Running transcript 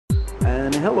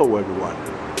And hello everyone.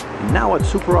 Now at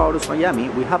Super Autos Miami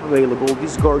we have available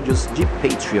this gorgeous Jeep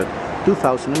Patriot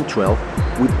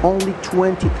 2012 with only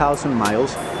 20,000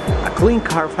 miles, a clean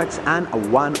Carfax and a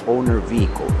one-owner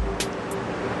vehicle.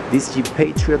 This Jeep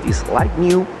Patriot is like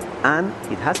new and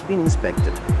it has been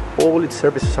inspected. All its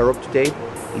services are up to date.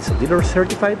 It's a dealer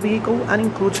certified vehicle and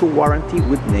includes a warranty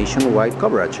with nationwide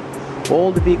coverage.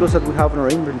 All the vehicles that we have in our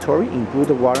inventory include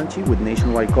a warranty with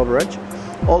nationwide coverage.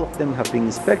 All of them have been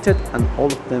inspected and all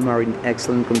of them are in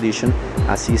excellent condition,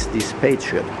 as is this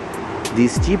Patriot.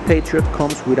 This Jeep Patriot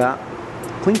comes with a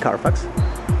clean Carfax,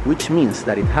 which means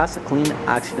that it has a clean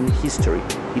accident history.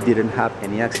 It didn't have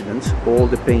any accidents. All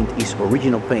the paint is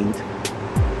original paint.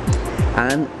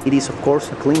 And it is of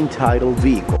course a clean title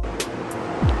vehicle.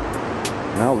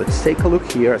 Now let's take a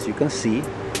look here. As you can see,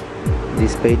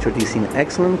 this Patriot is in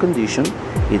excellent condition.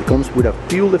 It comes with a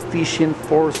fuel-efficient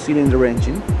 4-cylinder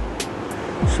engine,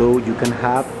 so you can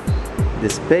have the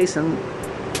space and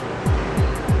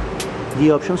the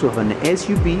options of an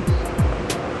SUV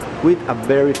with a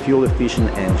very fuel-efficient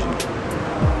engine.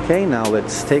 Okay, now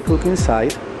let's take a look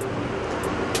inside.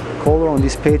 The color on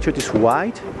this Patriot is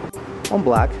white on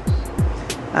black,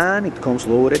 and it comes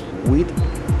loaded with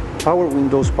power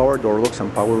windows, power door locks,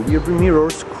 and power rear view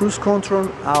mirrors, cruise control,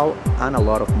 and a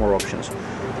lot of more options.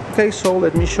 Okay, so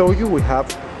let me show you. We have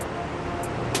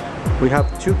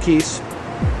 2 keys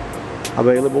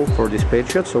available for this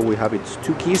Patriot. So we have its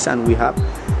 2 keys and we have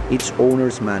its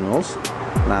owner's manuals.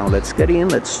 Now let's get in,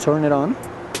 let's turn it on.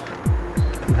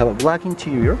 We have a black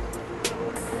interior.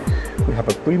 We have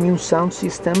a premium sound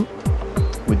system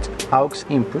with aux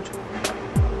input.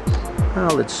 Now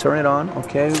let's turn it on.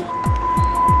 Okay.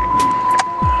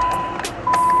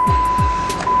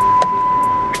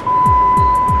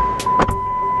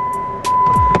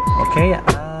 Okay,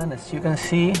 and as you can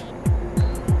see,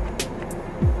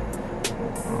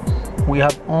 we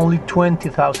have only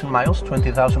 20,000 miles,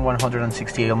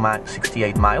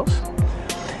 20,168 miles.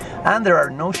 And there are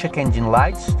no check engine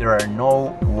lights, there are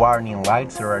no warning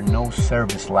lights, there are no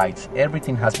service lights.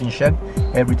 Everything has been checked,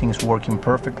 everything is working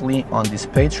perfectly on this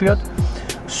Patriot.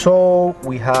 So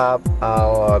we have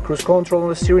cruise control on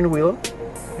the steering wheel,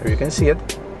 here you can see it.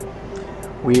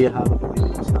 We have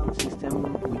a sound system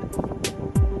with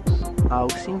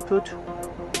aux input.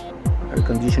 Air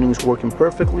conditioning is working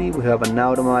perfectly. We have an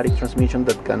automatic transmission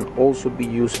that can also be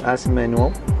used as a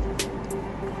manual.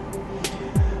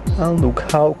 And look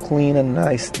how clean and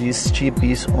nice this Jeep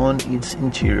is on its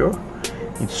interior.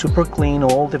 It's super clean.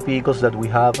 All the vehicles that we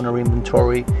have in our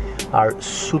inventory are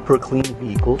super clean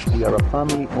vehicles. We are a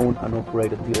family owned and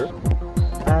operated dealer,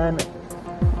 and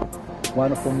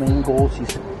one of our main goals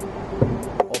is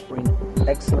offering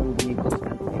excellent vehicles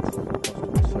and excellent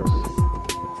customer service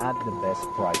at the best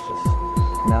prices.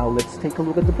 Now let's take a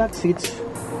look at the back seats.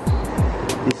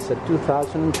 This is a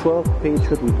 2012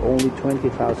 Patriot with only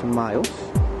 20,000 miles.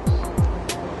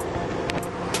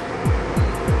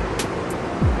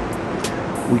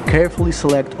 We carefully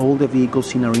select all the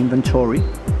vehicles in our inventory.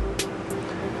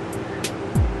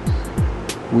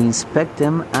 We inspect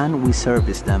them and we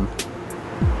service them.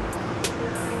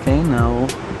 Okay, now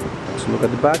let's look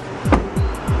at the back.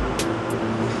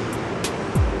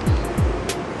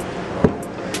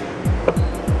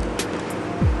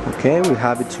 Okay, we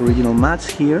have its original mats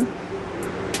here.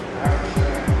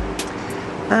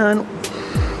 And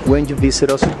when you visit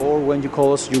us or when you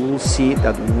call us, you will see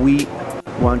that we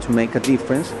want to make a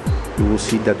difference. You will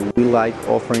see that we like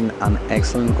offering an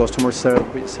excellent customer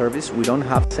service. We don't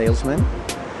have salesmen.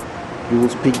 You will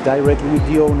speak directly with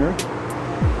the owner,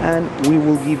 and we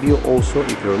will give you also,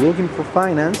 if you're looking for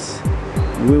finance,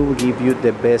 we will give you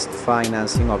the best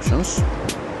financing options.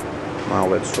 Now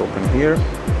let's open here.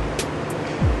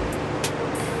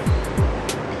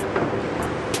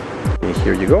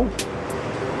 Here you go.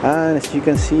 And as you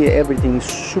can see, everything is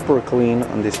super clean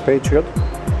on this Patriot.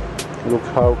 Look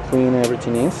how clean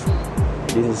everything is.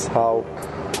 This is how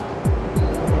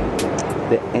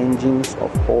the engines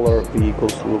of all our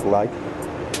vehicles look like.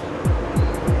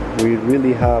 We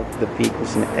really have the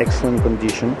vehicles in excellent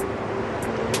condition.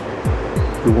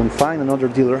 You won't find another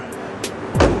dealer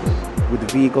with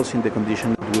vehicles in the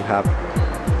condition that we have.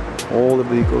 All the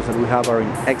vehicles that we have are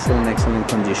in excellent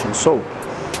condition. So,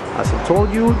 as I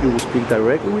told you, you will speak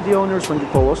directly with the owners when you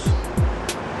call us.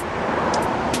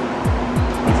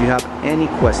 If you have any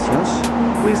questions,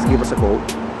 please give us a call.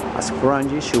 Ask for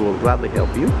Angie, she will gladly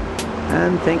help you.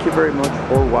 And thank you very much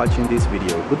for watching this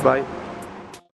video. Goodbye.